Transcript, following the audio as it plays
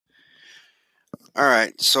All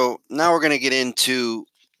right, so now we're going to get into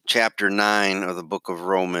chapter 9 of the book of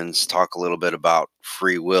Romans, talk a little bit about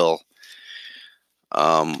free will,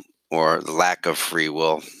 or the lack of free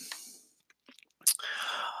will.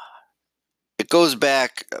 It goes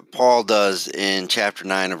back, Paul does in chapter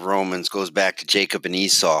 9 of Romans, goes back to Jacob and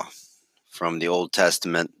Esau from the Old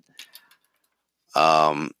Testament,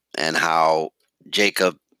 and how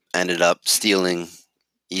Jacob ended up stealing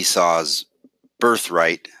Esau's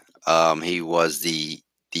birthright. He was the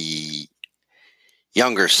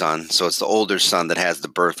younger son, so it's the older son that has the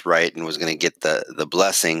birthright and was going to get the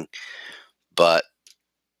blessing. But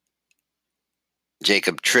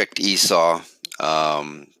Jacob tricked Esau,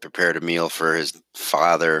 prepared a meal for his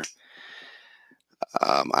father,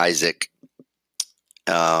 Isaac,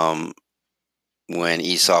 when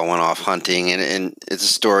Esau went off hunting. And it's a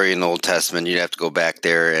story in the Old Testament. You'd have to go back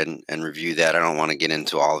there and review that. I don't want to get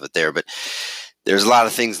into all of it there, but there's a lot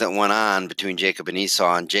of things that went on between Jacob and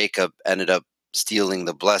Esau, and Jacob ended up stealing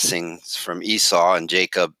the blessings from Esau, and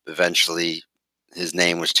Jacob eventually, his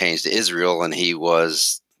name was changed to Israel, and he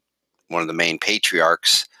was one of the main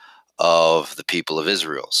patriarchs of the people of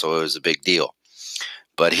Israel. So it was a big deal.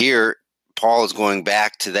 But here, Paul is going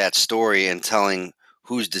back to that story and telling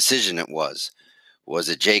whose decision it was. Was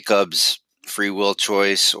it Jacob's free will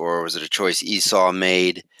choice, or was it a choice Esau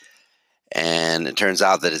made? And it turns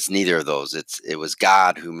out that it's neither of those. It was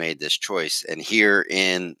God who made this choice. And here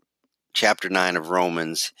in chapter 9 of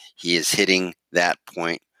Romans, he is hitting that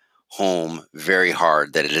point home very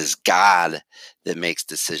hard, that it is God that makes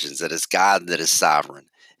decisions, that it's God that is sovereign.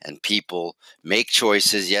 And people make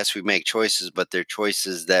choices. Yes, we make choices, but they're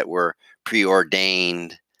choices that were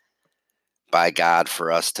preordained by God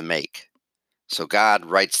for us to make. So God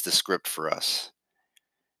writes the script for us.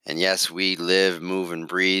 And yes, we live, move, and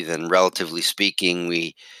breathe, and relatively speaking,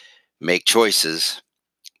 we make choices,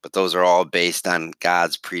 but those are all based on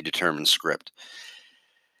God's predetermined script.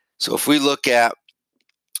 So if we look at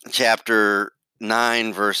chapter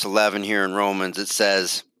 9, verse 11 here in Romans, it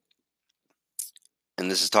says, and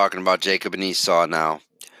this is talking about Jacob and Esau now,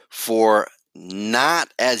 for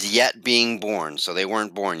not as yet being born, so they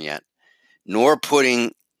weren't born yet, nor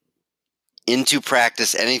putting into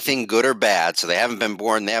practice anything good or bad, so they haven't been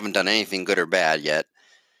born, they haven't done anything good or bad yet,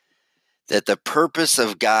 that the purpose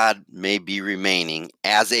of God may be remaining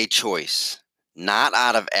as a choice, not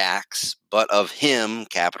out of acts, but of him,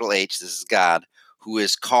 capital H, this is God, who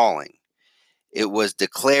is calling. It was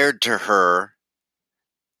declared to her,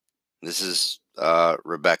 this is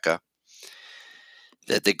Rebecca,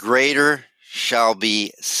 that the greater shall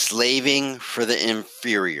be slaving for the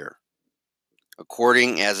inferior,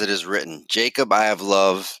 according as it is written, Jacob I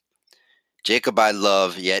love,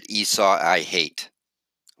 yet Esau I hate.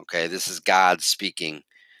 Okay, this is God speaking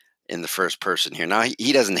in the first person here. Now,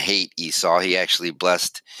 he doesn't hate Esau. He actually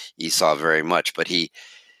blessed Esau very much, but he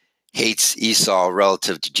hates Esau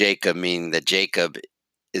relative to Jacob, meaning that Jacob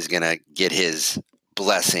is going to get his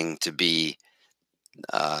blessing to be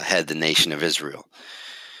head the nation of Israel.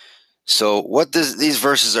 So what these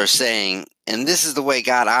verses are saying, and this is the way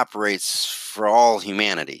God operates for all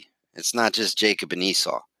humanity. It's not just Jacob and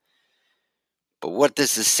Esau. But what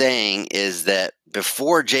this is saying is that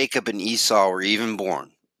before Jacob and Esau were even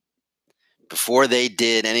born, before they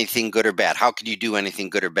did anything good or bad, how could you do anything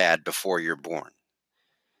good or bad before you're born?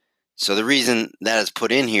 So the reason that is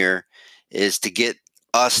put in here is to get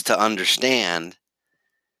us to understand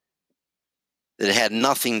that it had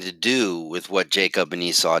nothing to do with what Jacob and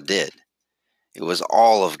Esau did. It was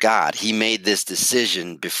all of God. He made this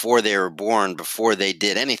decision before they were born, before they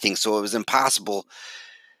did anything. So it was impossible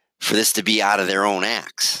for this to be out of their own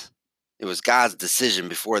acts. It was God's decision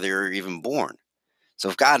before they were even born. So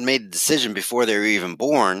if God made a decision before they were even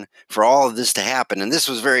born for all of this to happen, and this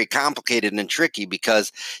was very complicated and tricky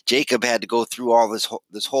because Jacob had to go through all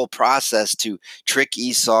this whole process to trick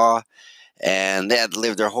Esau, and they had to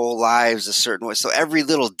live their whole lives a certain way. So every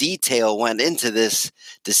little detail went into this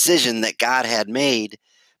decision that God had made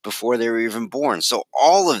before they were even born. So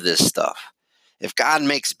all of this stuff, if God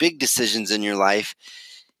makes big decisions in your life,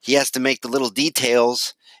 he has to make the little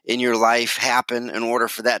details in your life happen in order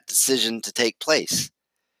for that decision to take place.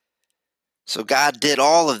 So God did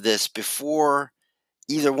all of this before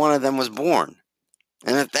either one of them was born.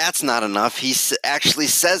 And if that's not enough, he actually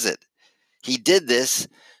says it. He did this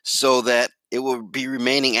so that it will be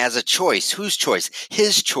remaining as a choice. Whose choice?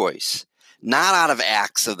 His choice. Not out of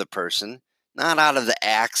acts of the person, not out of the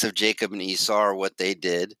acts of Jacob and Esau or what they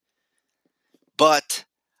did, but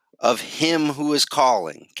of him who is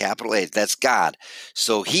calling, capital H, that's God.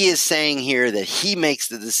 So he is saying here that he makes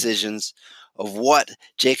the decisions of what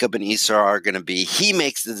Jacob and Esau are going to be. He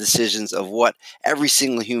makes the decisions of what every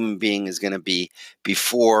single human being is going to be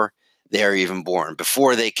before they're even born,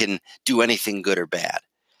 before they can do anything good or bad.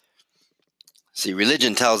 See,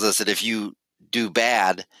 religion tells us that if you do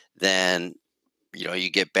bad, then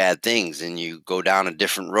you get bad things and you go down a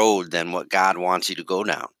different road than what God wants you to go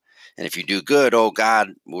down. And if you do good,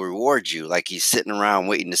 God will reward you, like he's sitting around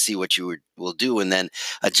waiting to see what you will do and then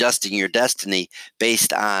adjusting your destiny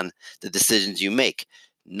based on the decisions you make.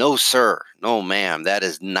 No, sir. No, ma'am. That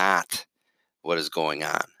is not what is going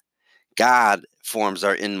on. God forms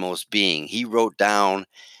our inmost being. He wrote down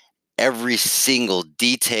every single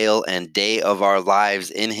detail and day of our lives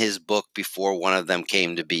in his book before one of them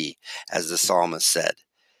came to be, as the psalmist said.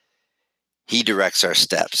 He directs our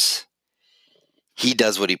steps. He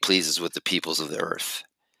does what he pleases with the peoples of the earth.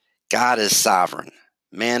 God is sovereign.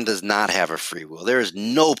 Man does not have a free will. There is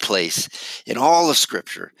no place in all of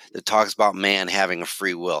Scripture that talks about man having a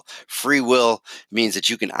free will. Free will means that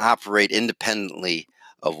you can operate independently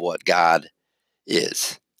of what God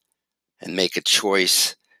is and make a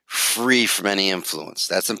choice free from any influence.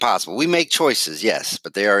 That's impossible. We make choices, yes,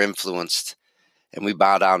 but they are influenced, and we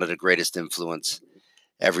bow down to the greatest influence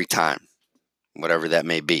every time, whatever that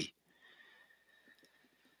may be.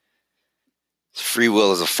 Free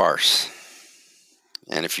will is a farce.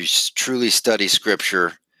 And if you truly study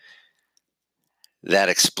Scripture, that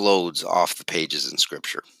explodes off the pages in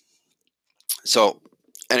Scripture. So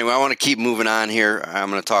anyway, I want to keep moving on here. I'm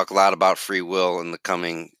going to talk a lot about free will in the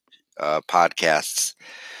coming podcasts.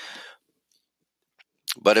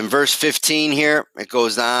 But in verse 15 here, it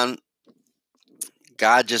goes on,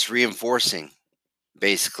 God just reinforcing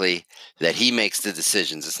basically that he makes the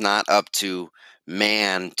decisions. It's not up to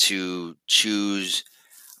man to choose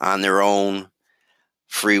on their own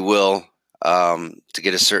free will to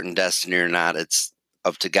get a certain destiny or not. It's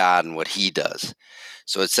up to God and what he does.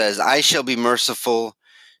 So it says, I shall be merciful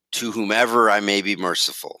to whomever I may be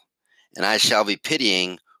merciful, and I shall be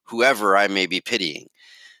pitying whoever I may be pitying.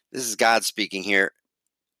 This is God speaking here.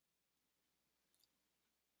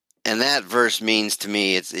 And that verse means to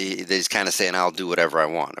me, he's kind of saying, I'll do whatever I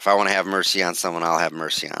want. If I want to have mercy on someone, I'll have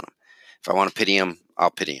mercy on them. If I want to pity him,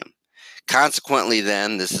 I'll pity him. Consequently,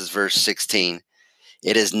 then, this is verse 16,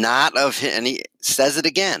 it is not of him, and he says it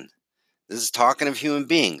again. This is talking of human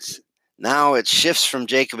beings. Now it shifts from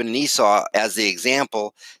Jacob and Esau as the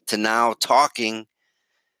example to now talking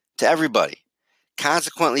to everybody.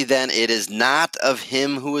 Consequently, then, it is not of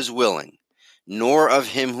him who is willing, nor of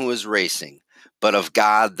him who is racing, but of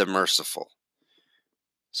God the merciful.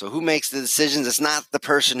 So who makes the decisions? It's not the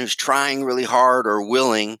person who's trying really hard or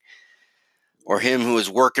willing, or him who is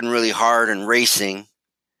working really hard and racing.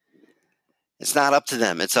 It's not up to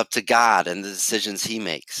them. It's up to God and the decisions he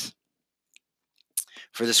makes.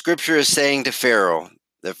 For the scripture is saying to Pharaoh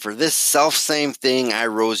that for this selfsame thing I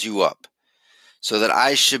rose you up, so that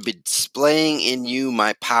I should be displaying in you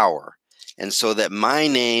my power, and so that my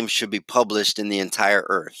name should be published in the entire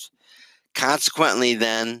earth. Consequently,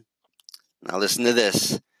 then, now listen to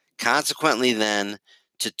this. Consequently, then,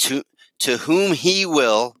 to whom he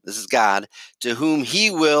will, this is God, to whom he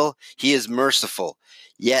will, he is merciful.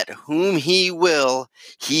 Yet whom he will,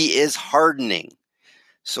 he is hardening.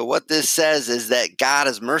 So what this says is that God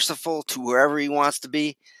is merciful to whoever he wants to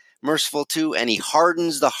be merciful to, and he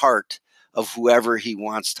hardens the heart of whoever he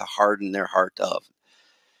wants to harden their heart of.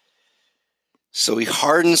 So he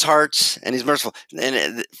hardens hearts and he's merciful.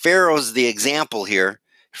 And Pharaoh's the example here.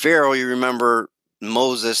 Pharaoh, you remember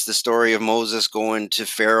Moses, the story of Moses going to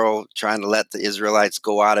Pharaoh, trying to let the Israelites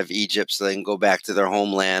go out of Egypt so they can go back to their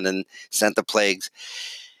homeland, and sent the plagues.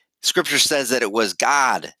 Scripture says that it was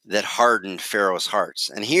God that hardened Pharaoh's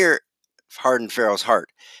hearts. And here, hardened Pharaoh's heart.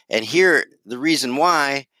 And here, the reason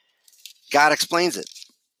why, God explains it.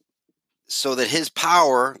 So that his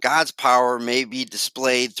power, God's power, may be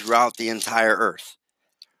displayed throughout the entire earth.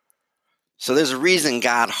 So there's a reason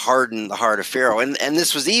God hardened the heart of Pharaoh. And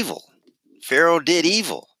this was evil. Pharaoh did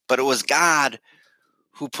evil, but it was God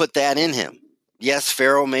who put that in him. Yes,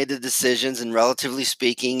 Pharaoh made the decisions, and relatively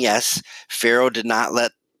speaking, yes, Pharaoh did not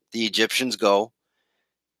let the Egyptians go,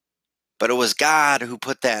 but it was God who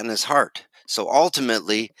put that in his heart. So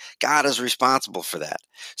ultimately, God is responsible for that.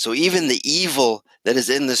 So even the evil that is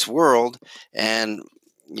in this world, and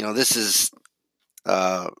this is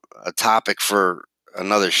a topic for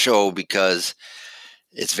another show because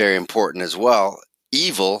it's very important as well.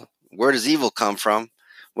 Evil, where does evil come from?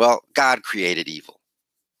 Well, God created evil.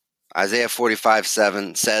 Isaiah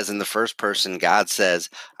 45:7 says in the first person, God says,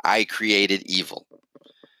 I created evil.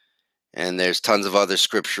 And there's tons of other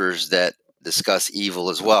scriptures that discuss evil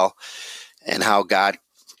as well, and how God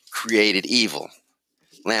created evil.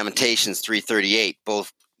 Lamentations 3:38,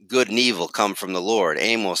 both good and evil come from the Lord.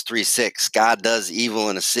 Amos 3:6, God does evil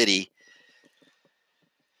in a city.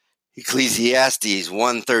 Ecclesiastes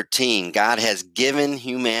 1:13, God has given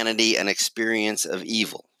humanity an experience of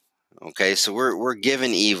evil. Okay, so we're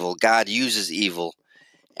given evil. God uses evil,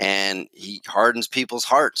 and he hardens people's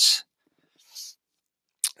hearts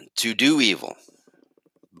to do evil.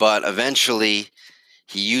 But eventually,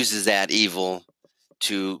 he uses that evil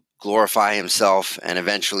to glorify himself, and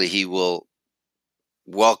eventually he will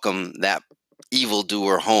welcome that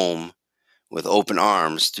evildoer home with open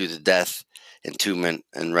arms through the death, entombment,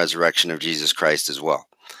 and resurrection of Jesus Christ as well.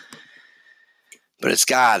 But it's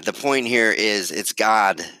God. The point here is it's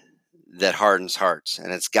God that hardens hearts,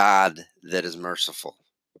 and it's God that is merciful.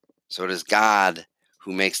 So it is God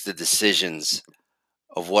who makes the decisions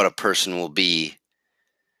of what a person will be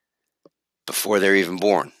before they're even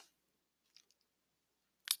born.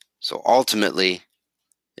 So ultimately,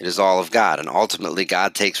 it is all of God, and ultimately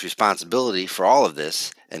God takes responsibility for all of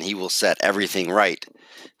this, and he will set everything right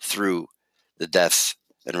through the death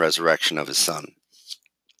and resurrection of his Son.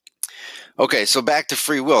 Okay, so back to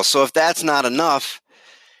free will. So if that's not enough,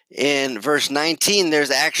 in verse 19,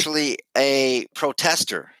 there's actually a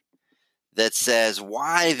protester that says,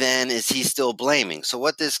 why then is he still blaming? So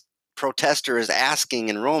what this protester is asking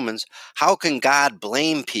in Romans, how can God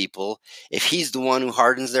blame people if he's the one who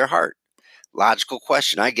hardens their heart? Logical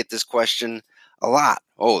question. I get this question a lot.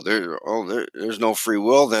 There's no free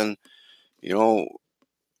will, then,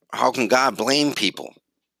 how can God blame people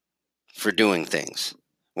for doing things?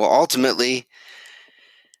 Well, ultimately,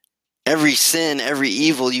 every sin, every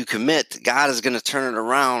evil you commit, God is going to turn it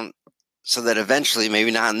around so that eventually,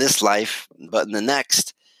 maybe not in this life, but in the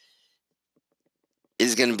next,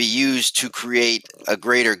 is going to be used to create a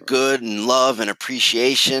greater good and love and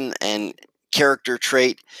appreciation and character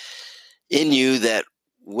trait in you that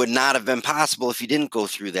would not have been possible if you didn't go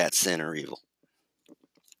through that sin or evil.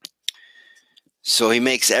 So he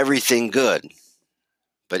makes everything good.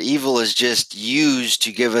 But evil is just used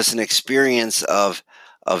to give us an experience of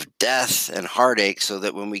death and heartache so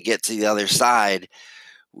that when we get to the other side,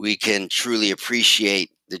 we can truly appreciate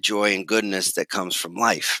the joy and goodness that comes from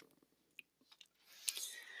life.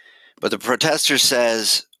 But the protester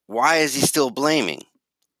says, why is he still blaming?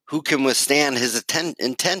 Who can withstand his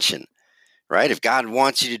intention? Right? If God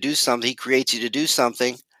wants you to do something, he creates you to do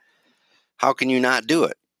something, how can you not do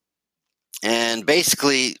it? And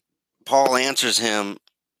basically, Paul answers him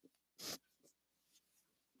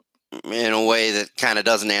in a way that kind of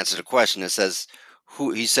doesn't answer the question. It says,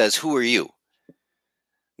 who are you?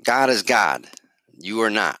 God is God. You are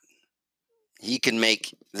not. He can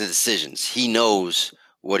make the decisions. He knows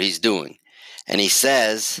what he's doing. And he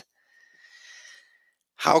says,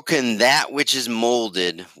 how can that which is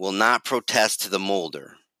molded will not protest to the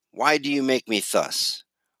molder? Why do you make me thus?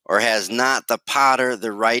 Or has not the potter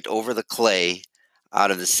the right over the clay,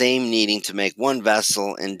 out of the same needing to make one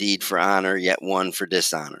vessel indeed for honor, yet one for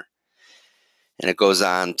dishonor? And it goes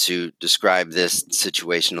on to describe this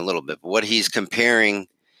situation a little bit. But what he's comparing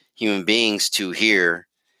human beings to here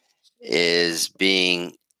is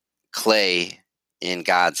being clay in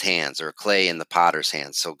God's hands, or clay in the potter's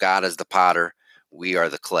hands. So God is the potter, we are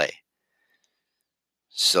the clay.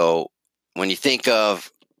 So when you think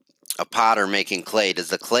of a potter making clay, does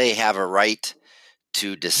the clay have a right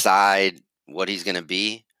to decide what he's going to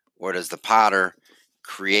be? Or does the potter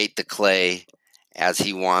create the clay as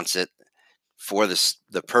he wants it for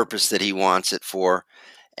the purpose that he wants it for?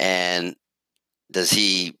 And does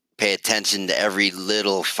he pay attention to every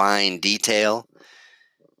little fine detail?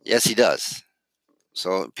 Yes, he does.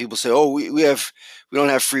 So people say, oh, we don't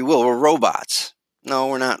have free will. We're robots. No,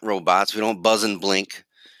 we're not robots. We don't buzz and blink.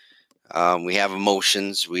 We have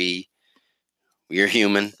emotions. We are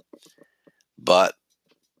human. But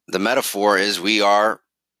the metaphor is we are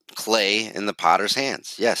clay in the potter's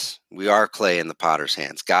hands. Yes, we are clay in the potter's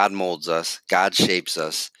hands. God molds us. God shapes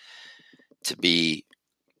us to be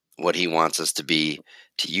what he wants us to be,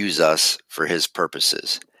 to use us for his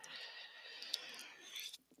purposes.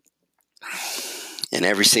 And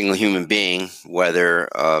every single human being, whether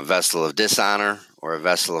a vessel of dishonor or a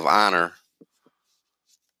vessel of honor,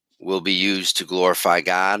 will be used to glorify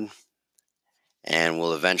God and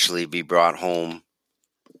will eventually be brought home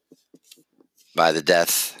by the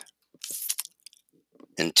death,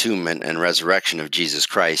 entombment, and resurrection of Jesus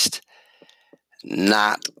Christ,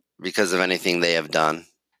 not because of anything they have done,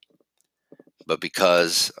 but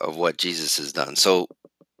because of what Jesus has done. So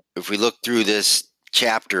if we look through this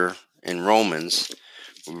chapter in Romans,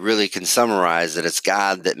 we really can summarize that it's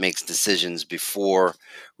God that makes decisions before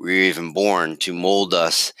we're even born to mold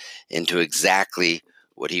us into exactly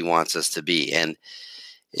what he wants us to be. And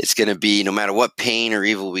it's going to be, no matter what pain or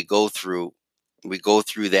evil we go through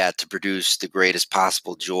that to produce the greatest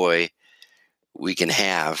possible joy we can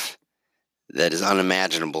have that is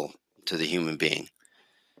unimaginable to the human being.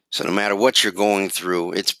 So no matter what you're going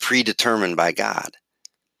through, it's predetermined by God.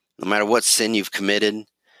 No matter what sin you've committed,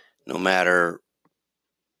 no matter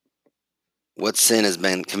what sin has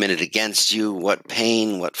been committed against you, what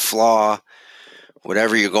pain, what flaw,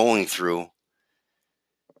 whatever you're going through,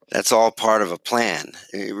 that's all part of a plan.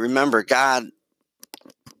 Remember, God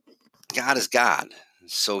is God.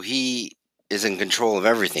 So he is in control of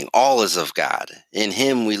everything. All is of God. In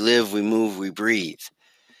him we live, we move, we breathe.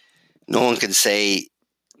 No one can say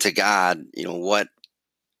to God,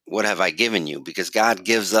 what have I given you? Because God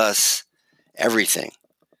gives us everything.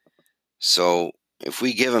 So if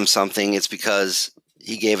we give him something, it's because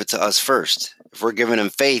he gave it to us first. If we're giving him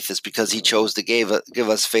faith, it's because he chose to give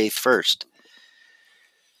us faith first.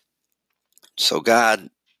 So God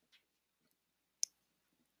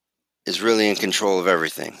is really in control of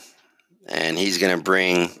everything. And he's going to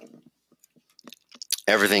bring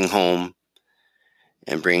everything home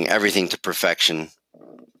and bring everything to perfection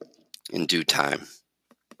in due time.